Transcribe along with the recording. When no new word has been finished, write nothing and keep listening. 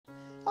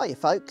Hiya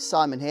folks,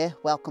 Simon here,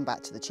 welcome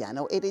back to the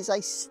channel. It is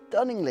a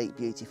stunningly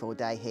beautiful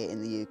day here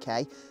in the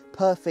UK,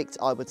 perfect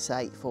I would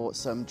say for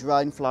some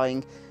drone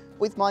flying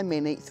with my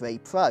Mini 3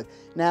 Pro.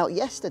 Now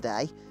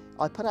yesterday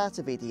I put out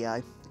a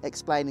video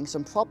explaining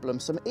some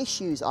problems, some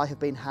issues I have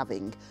been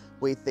having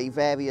with the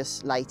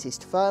various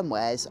latest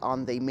firmwares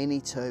on the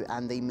Mini 2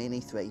 and the Mini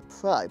 3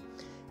 Pro.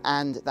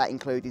 And that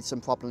included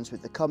some problems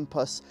with the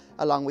compass,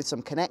 along with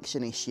some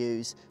connection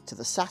issues to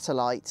the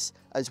satellites,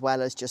 as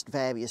well as just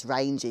various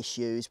range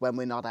issues when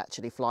we're not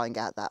actually flying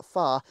out that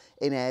far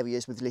in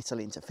areas with little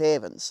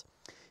interference.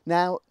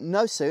 Now,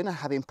 no sooner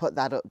having put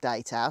that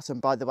update out,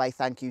 and by the way,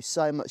 thank you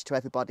so much to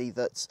everybody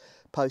that's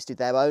posted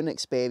their own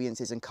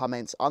experiences and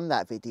comments on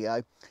that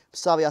video.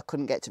 Sorry I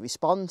couldn't get to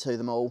respond to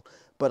them all,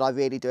 but I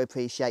really do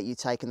appreciate you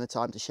taking the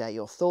time to share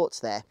your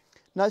thoughts there.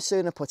 No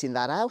sooner putting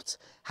that out,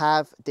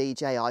 have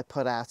DJI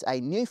put out a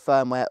new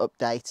firmware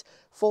update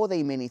for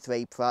the Mini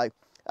 3 Pro,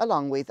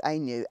 along with a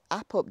new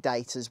app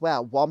update as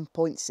well,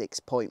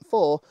 1.6.4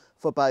 for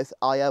both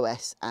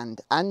iOS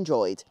and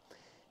Android.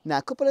 Now,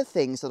 a couple of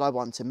things that I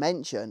want to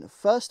mention.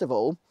 First of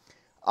all,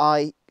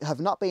 I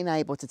have not been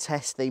able to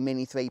test the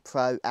Mini 3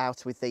 Pro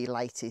out with the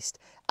latest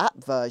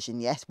app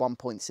version yet,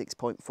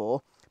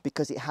 1.6.4,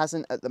 because it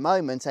hasn't at the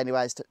moment,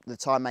 anyways, at the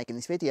time making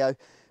this video,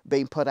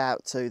 been put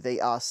out to the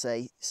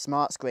RC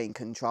smart screen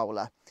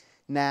controller.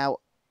 Now,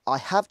 I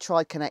have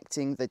tried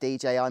connecting the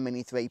DJI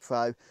Mini 3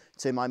 Pro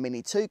to my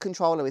Mini 2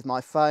 controller with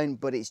my phone,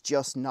 but it's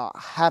just not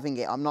having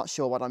it. I'm not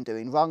sure what I'm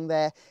doing wrong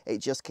there. It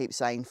just keeps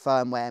saying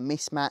firmware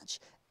mismatch.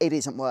 It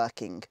isn't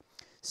working.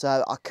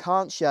 So I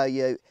can't show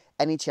you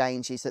any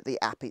changes that the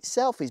app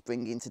itself is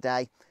bringing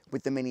today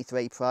with the Mini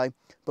 3 Pro,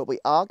 but we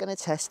are going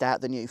to test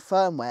out the new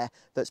firmware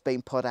that's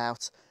been put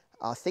out.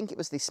 I think it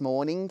was this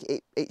morning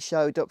it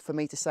showed up for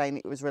me to saying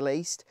it was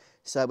released,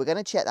 so we're going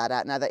to check that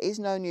out. Now, there is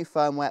no new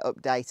firmware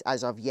update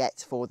as of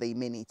yet for the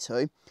Mini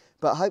 2,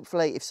 but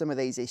hopefully if some of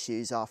these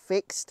issues are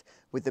fixed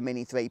with the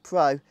Mini 3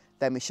 Pro,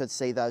 then we should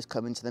see those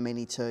coming to the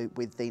Mini 2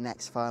 with the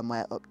next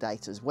firmware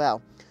update as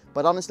well.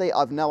 But honestly,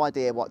 I've no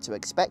idea what to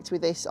expect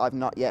with this. I've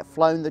not yet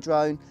flown the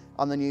drone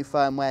on the new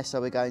firmware, so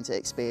we're going to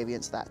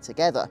experience that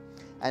together.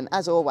 And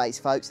as always,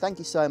 folks, thank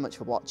you so much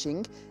for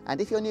watching.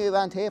 And if you're new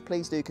around here,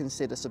 please do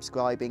consider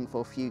subscribing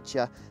for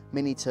future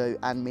Mini 2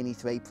 and Mini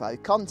 3 Pro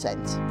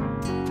content.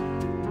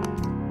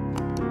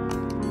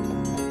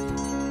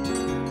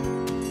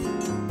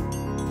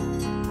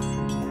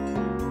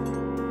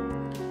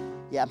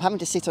 Yeah, I'm having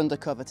to sit under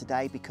cover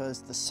today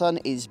because the sun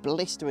is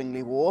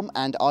blisteringly warm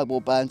and I will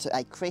burn to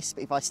a crisp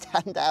if I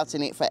stand out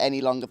in it for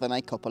any longer than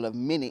a couple of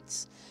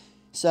minutes.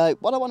 So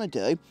what I want to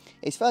do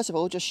is first of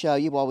all just show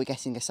you while we're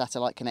getting a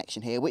satellite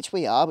connection here, which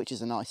we are, which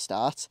is a nice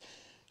start,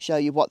 show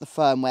you what the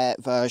firmware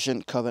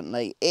version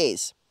currently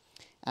is.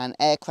 And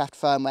aircraft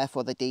firmware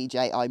for the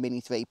DJI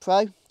Mini 3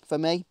 Pro for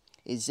me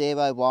is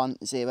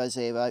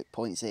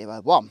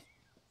 0100.01.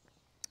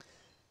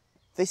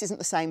 This isn't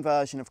the same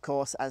version, of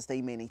course, as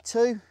the Mini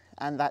 2,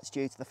 and that's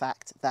due to the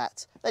fact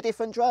that they're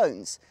different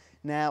drones.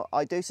 Now,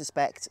 I do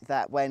suspect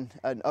that when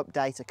an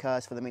update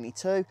occurs for the Mini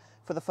 2,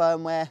 for the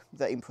firmware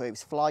that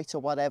improves flight or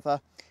whatever,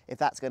 if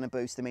that's going to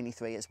boost the Mini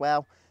 3 as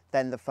well,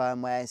 then the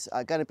firmwares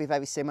are going to be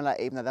very similar,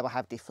 even though they will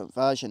have different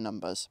version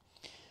numbers.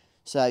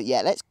 So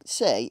yeah, let's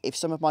see if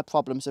some of my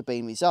problems have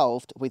been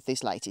resolved with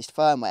this latest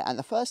firmware. And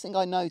the first thing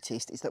I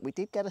noticed is that we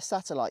did get a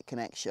satellite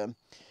connection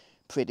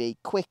pretty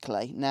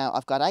quickly. Now,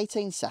 I've got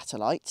 18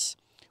 satellites,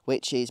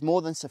 which is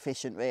more than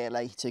sufficient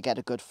really to get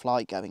a good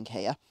flight going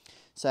here.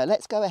 So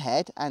let's go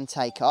ahead and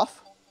take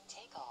off.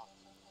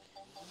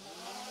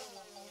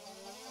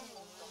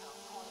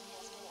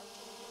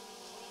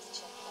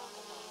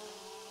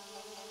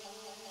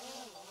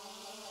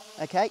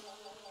 Okay.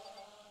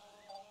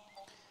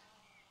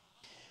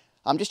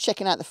 I'm just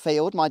checking out the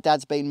field. My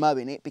dad's been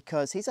mowing it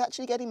because he's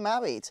actually getting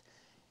married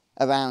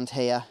around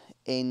here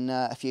in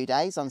a few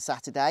days on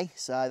Saturday.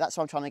 So that's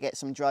why I'm trying to get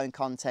some drone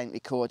content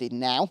recorded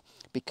now,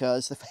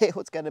 because the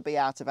field's going to be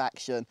out of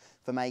action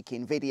for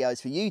making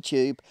videos for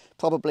YouTube,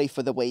 probably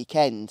for the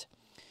weekend.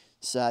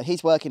 So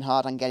he's working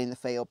hard on getting the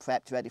field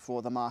prepped, ready for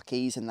all the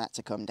marquees and that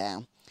to come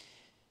down.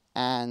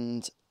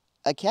 And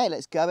okay,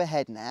 let's go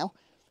ahead now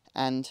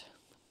and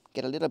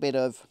get a little bit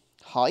of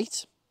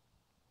height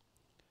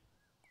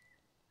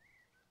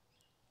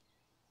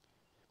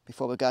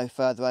before we go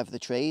further over the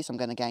trees. I'm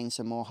going to gain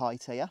some more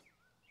height here.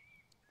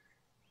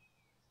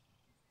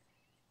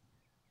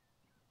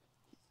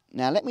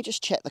 Now let me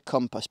just check the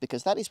compass,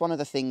 because that is one of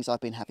the things I've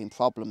been having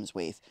problems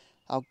with.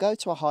 I'll go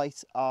to a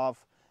height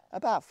of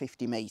about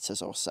 50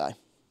 meters or so.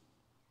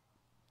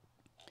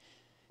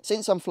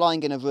 Since I'm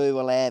flying in a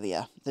rural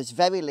area, there's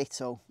very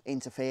little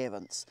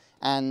interference,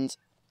 and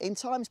in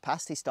times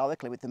past,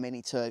 historically with the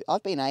Mini 2,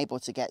 I've been able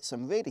to get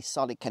some really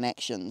solid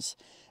connections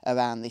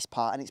around this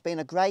part, and it's been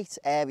a great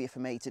area for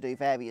me to do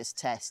various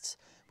tests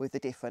with the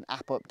different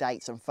app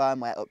updates and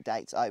firmware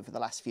updates over the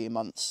last few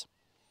months,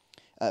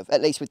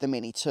 at least with the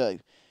Mini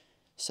 2.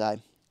 So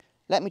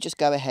let me just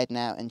go ahead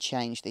now and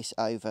change this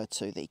over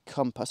to the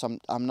compass.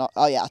 I'm not,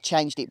 oh yeah, I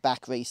changed it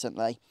back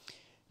recently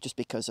just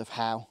because of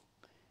how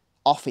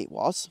off it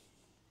was.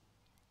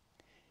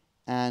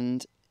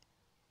 And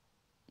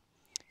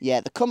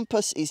yeah, the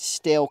compass is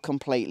still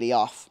completely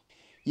off.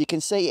 You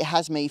can see it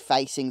has me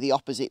facing the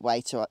opposite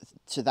way to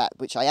that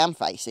which I am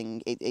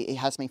facing. It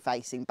has me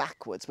facing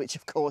backwards, which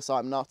of course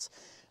I'm not.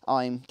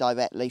 I'm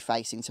directly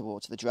facing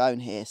towards the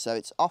drone here. So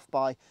it's off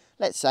by,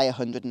 let's say,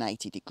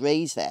 180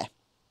 degrees there.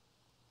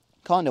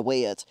 Kind of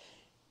weird.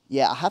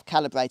 Yeah, I have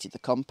calibrated the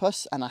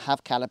compass and I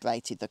have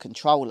calibrated the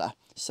controller.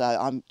 So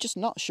I'm just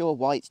not sure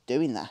why it's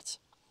doing that.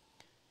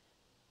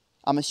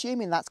 I'm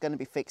assuming that's going to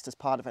be fixed as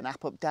part of an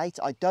app update.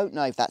 I don't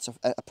know if that's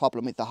a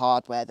problem with the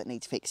hardware that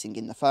needs fixing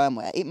in the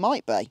firmware. It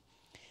might be.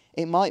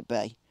 It might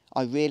be.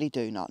 I really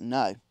do not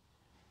know.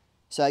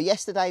 So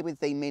yesterday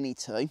with the Mini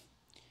 2,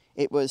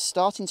 it was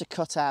starting to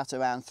cut out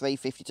around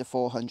 350 to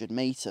 400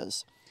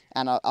 metres.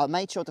 And I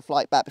made sure to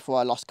fly it back before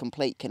I lost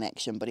complete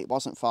connection, but it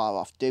wasn't far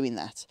off doing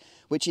that,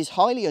 which is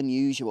highly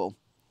unusual,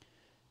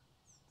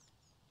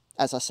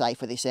 as I say,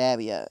 for this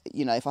area.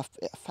 You know, if I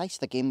face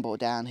the gimbal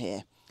down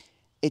here,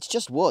 it's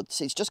just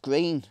woods, it's just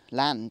green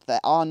land.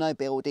 There are no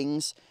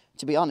buildings.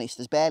 To be honest,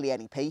 there's barely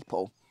any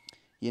people,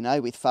 you know,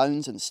 with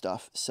phones and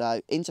stuff.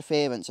 So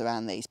interference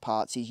around these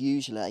parts is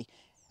usually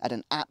at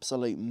an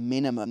absolute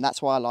minimum.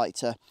 That's why I like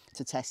to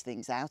test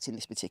things out in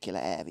this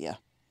particular area.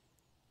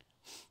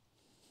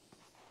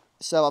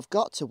 So I've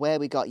got to where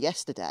we got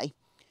yesterday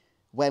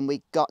when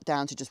we got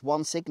down to just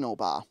one signal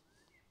bar.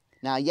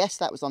 Now, yes,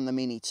 that was on the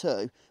Mini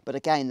 2, but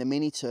again, the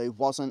Mini 2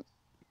 wasn't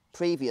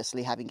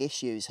previously having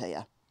issues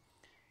here.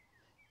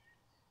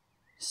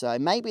 So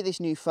maybe this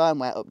new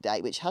firmware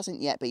update, which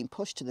hasn't yet been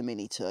pushed to the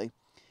Mini 2,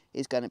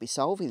 is going to be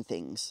solving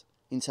things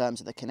in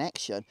terms of the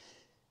connection.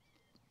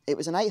 It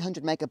was an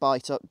 800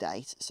 megabyte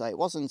update, so it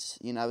wasn't,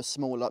 you know, a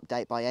small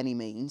update by any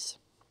means.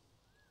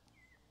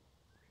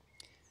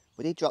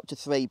 We did drop to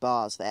 3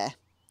 bars there,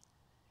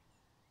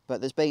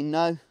 but there's been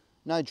no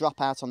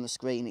dropout on the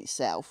screen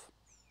itself.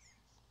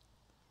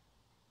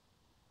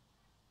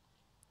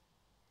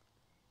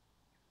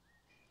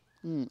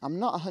 I'm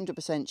not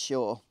 100%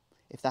 sure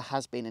if there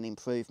has been an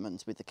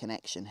improvement with the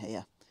connection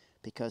here,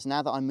 because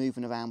now that I'm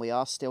moving around, we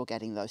are still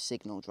getting those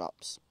signal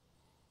drops.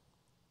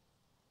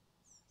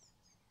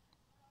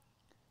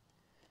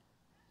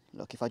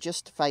 Look, if I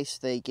just face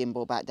the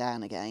gimbal back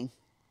down again,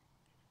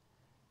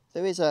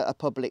 there is a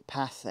public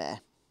path there.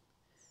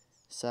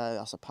 So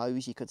I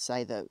suppose you could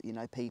say that, you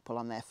know, people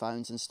on their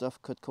phones and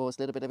stuff could cause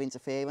a little bit of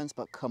interference,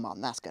 but come on,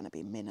 that's going to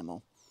be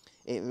minimal.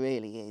 It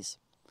really is.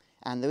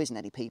 And there isn't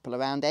any people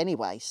around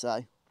anyway,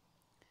 so.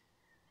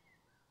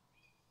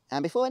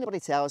 And before anybody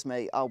tells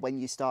me, oh, when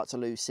you start to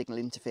lose signal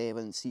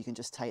interference, you can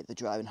just take the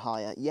drone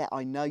higher. Yeah,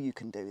 I know you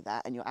can do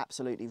that, and you're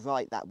absolutely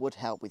right. That would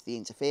help with the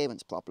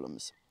interference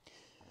problems.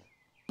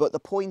 But the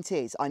point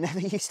is, I never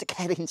used to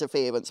get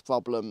interference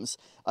problems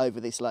over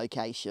this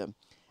location,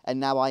 and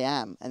now I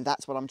am, and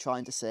that's what I'm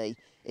trying to see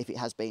if it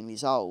has been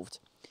resolved.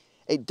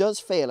 It does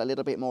feel a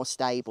little bit more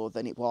stable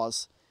than it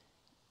was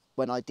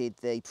when I did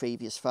the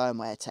previous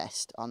firmware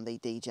test on the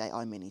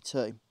DJI Mini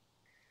 2.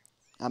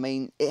 I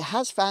mean, it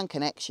has found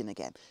connection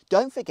again.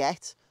 Don't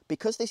forget,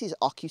 because this is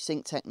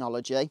OcuSync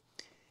technology,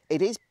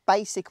 it is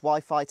basic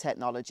Wi-Fi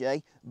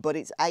technology, but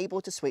it's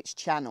able to switch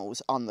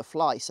channels on the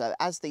fly. So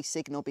as the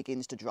signal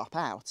begins to drop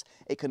out,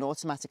 it can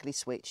automatically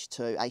switch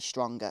to a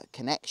stronger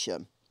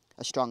connection,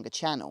 a stronger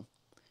channel.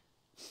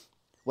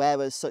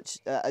 Whereas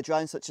a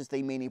drone such as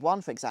the Mini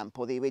 1, for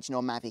example, the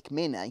original Mavic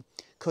Mini,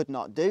 could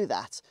not do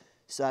that.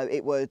 So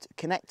it would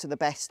connect to the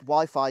best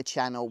Wi-Fi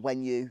channel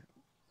when you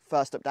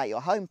first update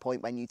your home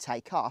point when you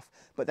take off,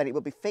 but then it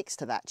will be fixed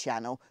to that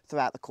channel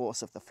throughout the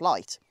course of the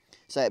flight.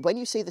 So when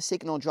you see the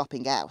signal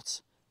dropping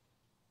out,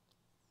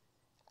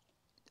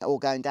 or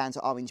going down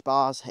to orange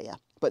bars here,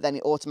 but then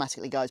it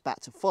automatically goes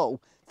back to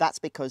full, that's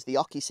because the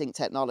OcuSync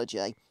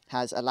technology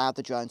has allowed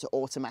the drone to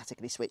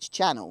automatically switch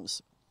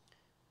channels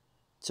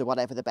to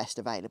whatever the best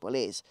available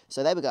is.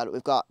 So there we go,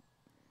 we've got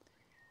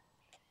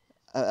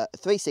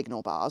 3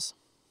 signal bars,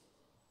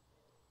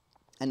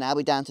 and now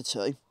we're down to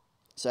 2.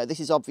 So this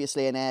is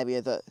obviously an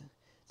area that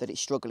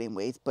it's struggling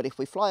with, but if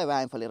we fly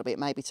around for a little bit,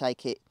 maybe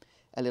take it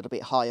a little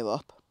bit higher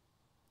up,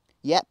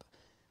 yep,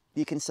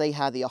 you can see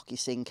how the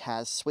OcuSync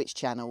has switched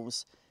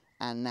channels,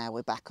 and now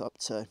we're back up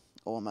to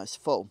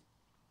almost full.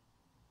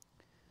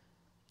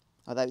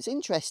 Although it's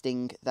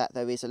interesting that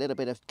there is a little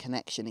bit of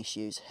connection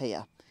issues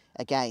here.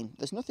 Again,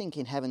 there's nothing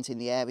inherent in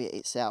the area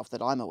itself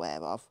that I'm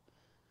aware of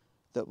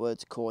that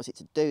would cause it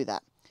to do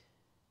that.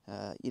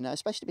 You know,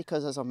 especially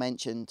because, as I've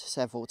mentioned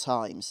several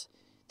times,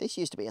 this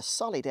used to be a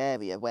solid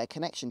area where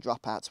connection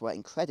dropouts were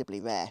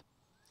incredibly rare,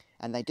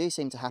 and they do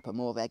seem to happen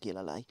more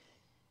regularly.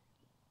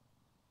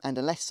 And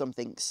unless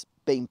something's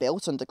been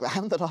built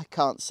underground that I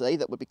can't see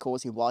that would be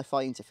causing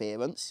Wi-Fi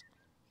interference,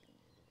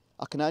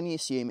 I can only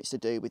assume it's to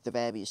do with the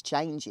various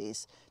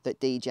changes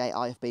that DJI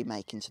have been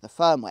making to the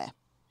firmware.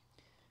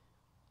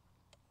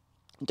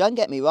 Don't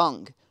get me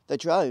wrong, the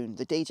drone,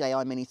 the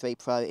DJI Mini 3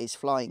 Pro, is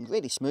flying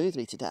really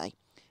smoothly today,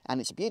 and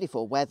it's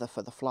beautiful weather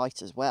for the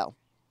flight as well.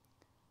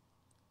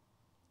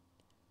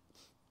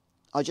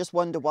 I just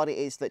wonder what it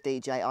is that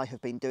DJI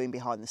have been doing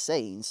behind the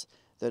scenes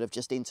that have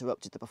just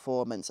interrupted the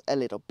performance a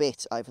little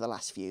bit over the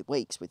last few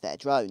weeks with their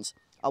drones.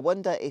 I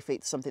wonder if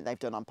it's something they've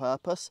done on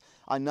purpose.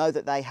 I know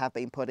that they have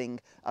been putting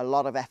a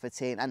lot of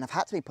effort in, and have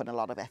had to be putting a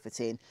lot of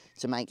effort in,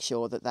 to make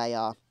sure that they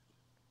are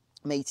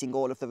meeting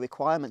all of the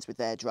requirements with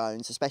their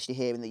drones, especially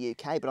here in the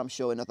UK, but I'm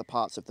sure in other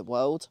parts of the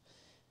world.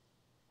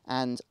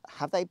 And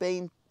have they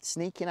been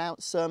sneaking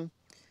out some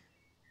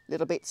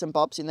little bits and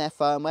bobs in their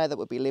firmware that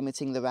would be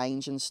limiting the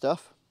range and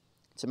stuff,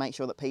 to make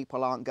sure that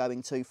people aren't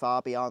going too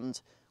far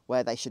beyond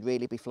where they should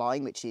really be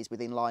flying, which is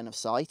within line of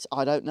sight?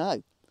 I don't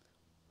know.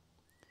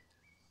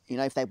 You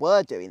know, if they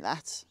were doing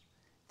that,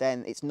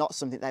 then it's not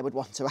something they would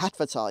want to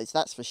advertise,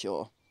 that's for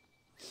sure.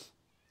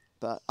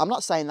 But I'm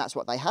not saying that's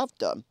what they have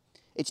done.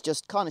 It's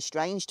just kind of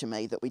strange to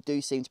me that we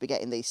do seem to be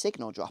getting these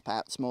signal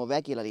dropouts more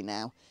regularly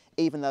now,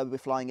 even though we're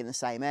flying in the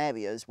same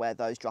areas where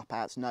those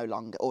dropouts no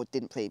longer, or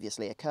didn't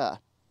previously occur.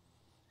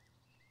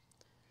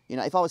 You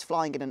know, if I was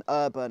flying in an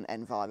urban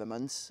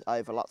environment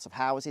over lots of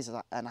houses,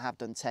 and I have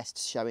done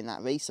tests showing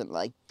that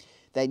recently,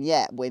 then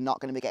yeah, we're not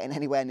going to be getting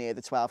anywhere near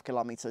the 12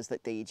 kilometres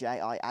that DJI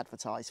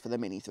advertised for the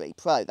Mini 3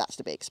 Pro. That's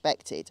to be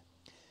expected.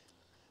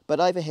 But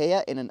over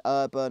here in in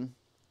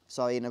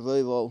a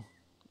rural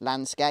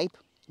landscape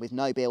with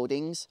no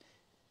buildings,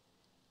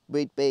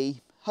 we'd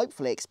be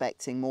hopefully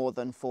expecting more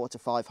than 400 to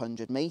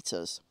 500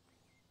 metres.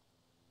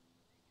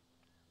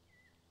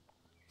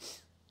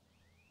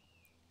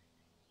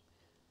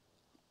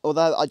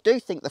 Although I do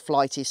think the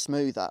flight is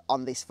smoother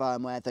on this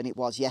firmware than it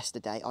was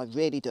yesterday. I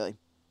really do.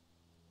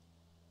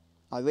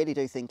 I really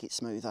do think it's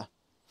smoother.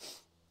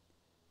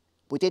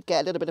 We did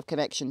get a little bit of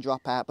connection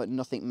dropout, but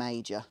nothing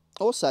major.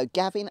 Also,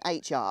 Gavin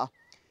HR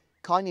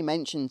kindly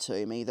mentioned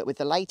to me that with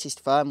the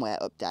latest firmware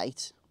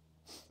update,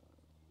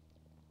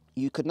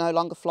 you could no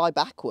longer fly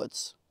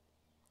backwards.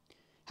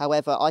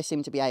 However, I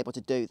seem to be able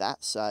to do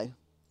that, so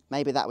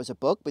maybe that was a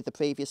bug with the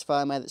previous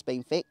firmware that's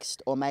been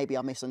fixed, or maybe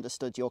I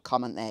misunderstood your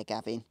comment there,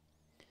 Gavin.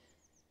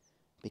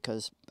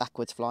 Because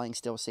backwards flying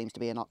still seems to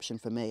be an option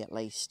for me, at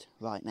least,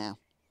 right now.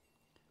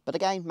 But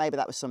again, maybe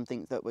that was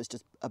something that was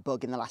just a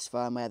bug in the last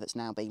firmware that's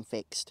now been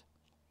fixed.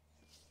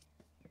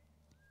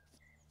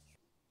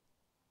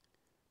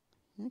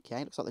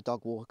 Okay, looks like the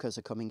dog walkers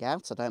are coming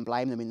out. I don't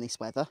blame them in this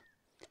weather.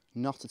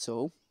 Not at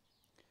all.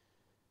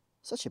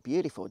 Such a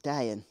beautiful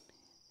day, and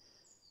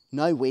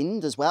no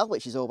wind as well,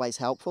 which is always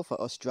helpful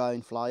for us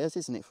drone flyers,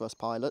 isn't it, for us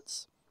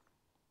pilots?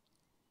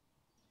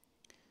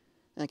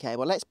 Okay,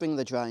 well, let's bring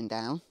the drone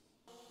down.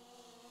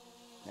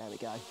 There we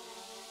go.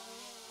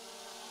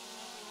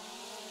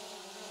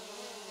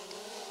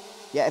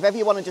 Yeah, if ever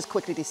you want to just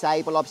quickly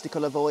disable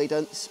obstacle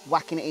avoidance,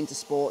 whacking it into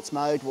sports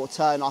mode will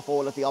turn off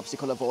all of the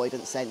obstacle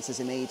avoidance sensors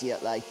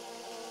immediately.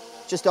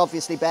 Just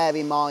obviously bear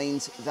in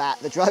mind that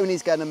the drone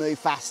is going to move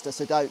faster,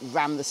 so don't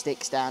ram the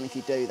sticks down if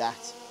you do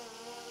that.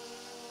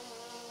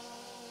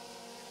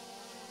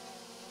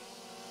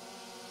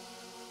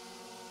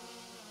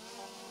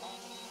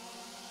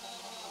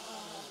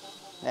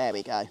 There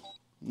we go.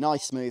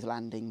 Nice smooth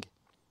landing.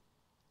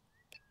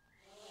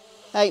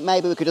 Hey,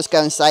 maybe we could just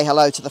go and say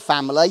hello to the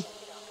family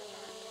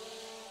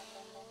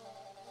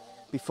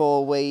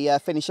before we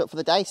finish up for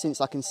the day, since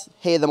I can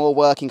hear them all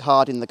working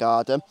hard in the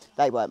garden.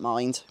 They won't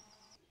mind.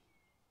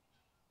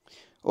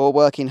 All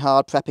working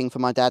hard, prepping for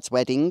my dad's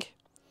wedding,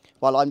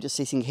 while I'm just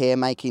sitting here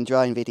making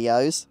drone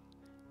videos,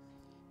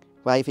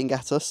 waving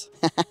at us.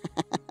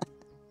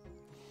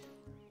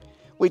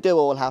 We do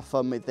all have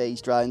fun with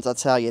these drones, I'll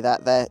tell you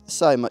that. They're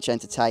so much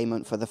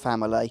entertainment for the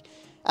family.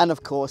 And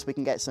of course, we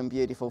can get some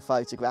beautiful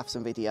photographs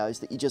and videos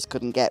that you just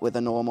couldn't get with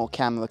a normal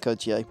camera,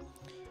 could you?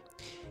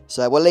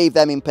 So we'll leave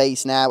them in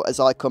peace now as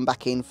I come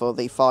back in for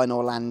the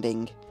final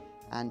landing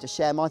and just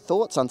share my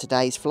thoughts on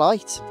today's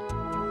flight.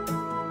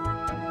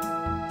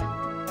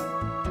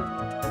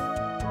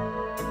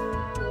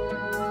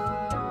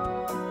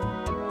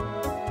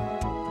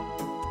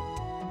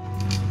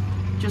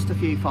 Just a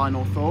few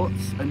final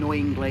thoughts.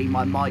 Annoyingly,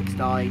 my mic's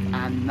died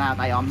and now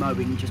they are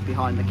mowing just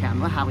behind the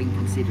camera. How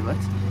inconsiderate.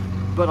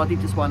 But I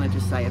did just want to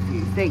just say a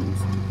few things.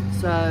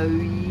 So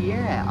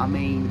yeah, I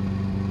mean,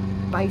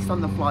 based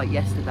on the flight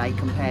yesterday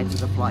compared to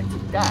the flight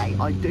today,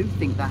 I do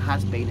think there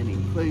has been an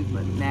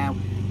improvement. Now,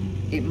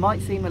 it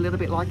might seem a little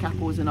bit like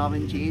apples and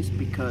oranges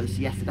because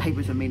yesterday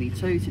was a Mini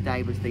 2,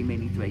 today was the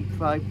Mini 3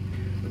 Pro.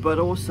 But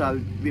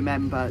also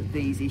remember,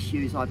 these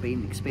issues I've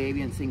been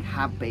experiencing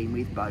have been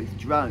with both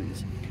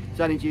drones. It's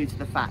only due to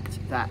the fact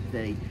that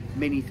the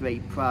Mini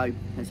 3 Pro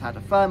has had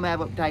a firmware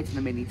update and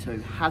the Mini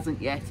 2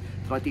 hasn't yet,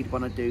 so I did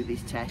want to do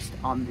this test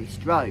on this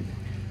drone.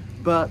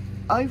 But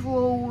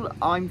overall,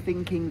 I'm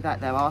thinking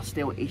that there are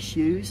still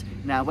issues.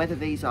 Now, whether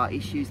these are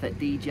issues that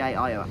DJI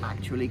are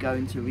actually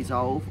going to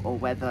resolve or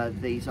whether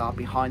these are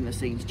behind the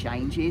scenes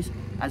changes,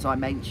 as I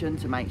mentioned,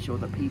 to make sure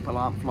that people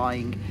aren't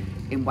flying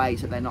in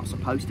ways that they're not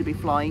supposed to be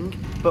flying.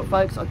 But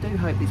folks, I do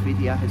hope this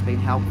video has been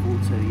helpful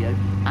to you,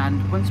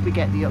 and once we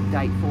get the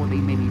update for the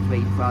Mini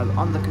 3 Pro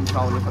on the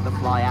controller for the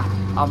Fly App,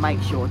 I'll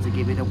make sure to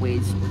give it a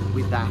whiz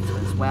with that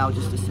as well,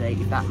 just to see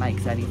if that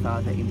makes any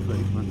further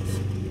improvements.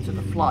 to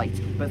the flight.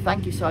 But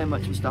thank you so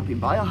much for stopping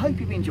by. I hope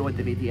you've enjoyed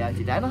the video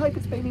today, and I hope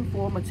it's been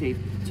informative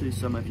to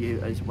some of you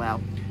as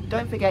well.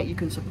 Don't forget you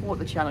can support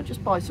the channel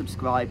just by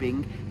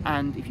subscribing,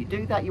 and if you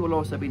do that you will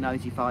also be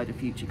notified of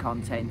future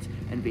content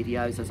and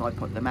videos as I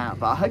put them out.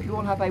 But I hope you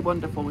all have a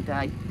wonderful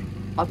day.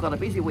 I've got a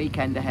busy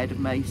weekend ahead of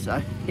me,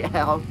 so yeah,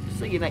 I'll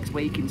see you next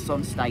week in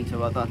some state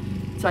or other.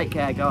 Take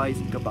care guys,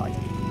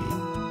 goodbye.